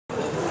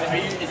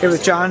Here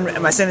with John.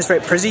 Am I saying this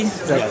right? Prizzi?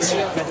 Yes.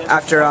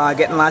 After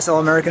getting last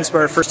All-American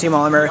spot, first team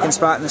All-American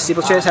spot in the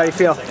Steeplechase, how do you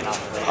feel?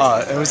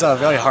 It was a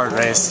very hard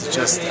race.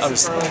 I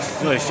was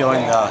really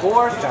feeling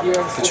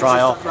the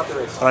trial,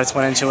 but I just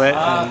went into it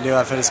and knew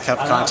if I just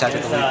kept contact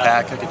with the lead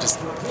pack, I could just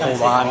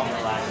hold on,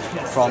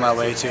 crawl my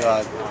way to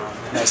a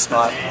nice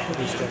spot.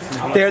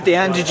 There at the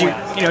end, did you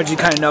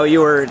kind of know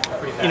you were, in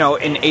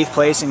 8th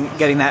place and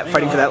getting that,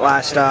 fighting for that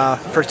last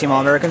first team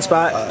All-American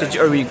spot?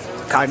 Or were you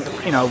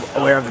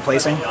aware of the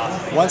placing?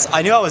 Once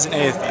I knew I was in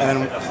 8th,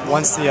 and then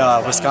once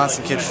the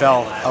Wisconsin kid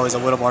fell, I was a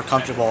little more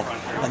comfortable.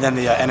 And then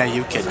the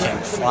NAU kid came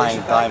flying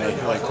by me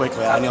really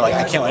quickly. I knew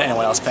I can't let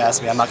anyone else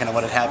pass me. I'm not going to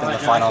let it happen in the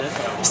final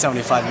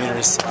 75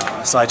 meters.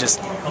 So I just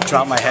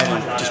dropped my head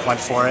and just went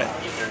for it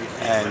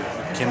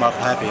and came up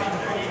happy.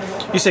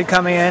 You said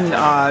coming in,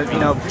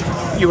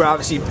 you were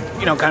obviously,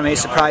 kind of made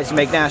surprised to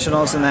make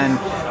nationals, and then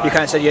you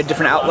kind of said you had a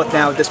different outlook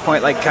now at this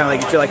point, like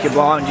you feel like you're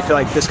balling. Do you feel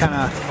like this kind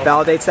of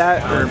validates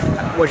that, or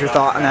what's your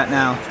thought on that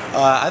now?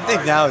 I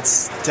think now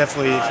it's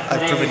definitely,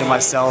 I've proven to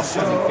myself,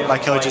 and my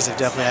coaches have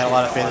definitely had a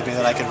lot of faith in me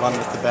that I can run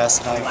with the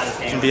best, and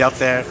I can be up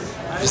there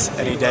just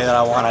any day that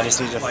I want. I just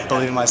need to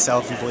believe in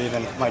myself and believe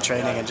in my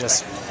training, and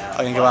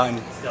I can go out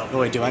and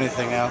really do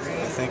anything now, I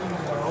think.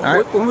 All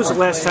right. When was the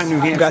last time New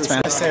Hampshire? Congrats,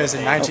 man. I say it was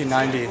in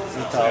 1990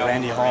 with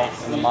Randy Hall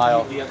in the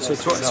mile. So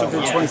it's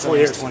been 24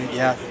 years.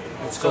 Yeah,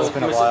 it's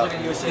been a while.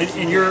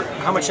 And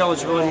how much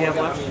eligibility do you have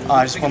left?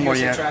 Just one more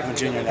year. I'm a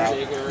junior now.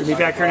 You'll be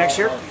back here next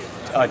year?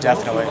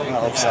 Definitely. I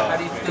hope so.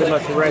 Good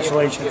luck.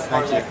 Congratulations.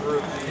 Thank you.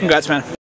 Congrats, man.